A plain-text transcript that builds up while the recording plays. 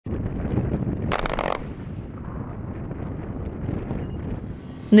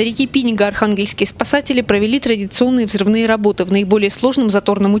На реке Пинега архангельские спасатели провели традиционные взрывные работы в наиболее сложном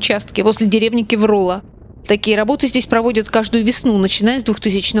заторном участке возле деревни Кеврола. Такие работы здесь проводят каждую весну, начиная с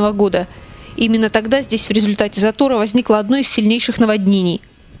 2000 года. Именно тогда здесь в результате затора возникло одно из сильнейших наводнений.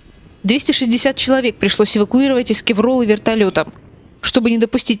 260 человек пришлось эвакуировать из Кеврола вертолетом. Чтобы не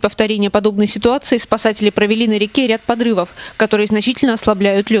допустить повторения подобной ситуации, спасатели провели на реке ряд подрывов, которые значительно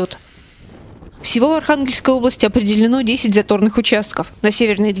ослабляют лед. Всего в Архангельской области определено 10 заторных участков на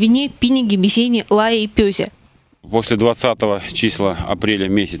Северной Двине, Пинеге, Мизене, Лае и Пёзе. После 20 числа апреля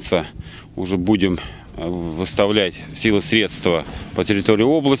месяца уже будем выставлять силы и средства по территории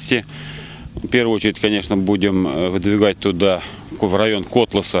области. В первую очередь, конечно, будем выдвигать туда, в район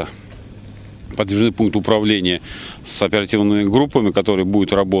Котласа, подвижный пункт управления с оперативными группами, которые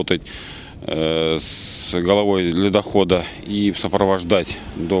будут работать с головой ледохода и сопровождать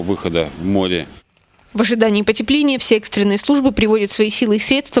до выхода в море. В ожидании потепления все экстренные службы приводят свои силы и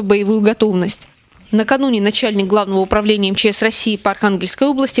средства в боевую готовность. Накануне начальник Главного управления МЧС России по Архангельской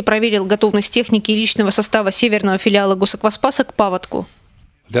области проверил готовность техники и личного состава северного филиала госакваспаса к паводку.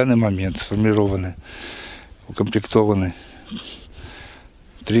 В данный момент сформированы, укомплектованы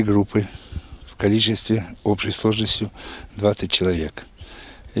 3 группы в количестве общей сложностью 20 человек.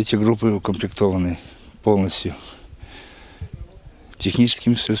 Эти группы укомплектованы полностью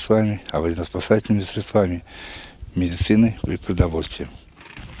техническими средствами, аварийно-спасательными средствами, медициной и продовольствием.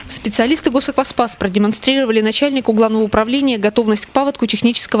 Специалисты госакваспас продемонстрировали начальнику Главного управления готовность к паводку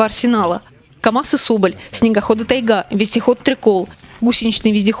технического арсенала. КАМАЗ и Соболь, снегоходы «Тайга», вездеход «Трикол»,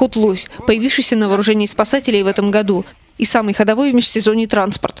 гусеничный вездеход «Лось», появившийся на вооружении спасателей в этом году, и самый ходовой в межсезонье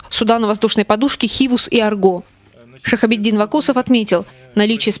транспорт – суда на воздушной подушке «Хивус» и «Арго». Шахабеддин Вакосов отметил,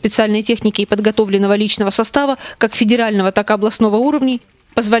 наличие специальной техники и подготовленного личного состава как федерального, так и областного уровней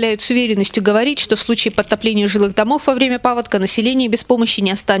позволяют с уверенностью говорить, что в случае подтопления жилых домов во время паводка население без помощи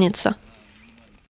не останется.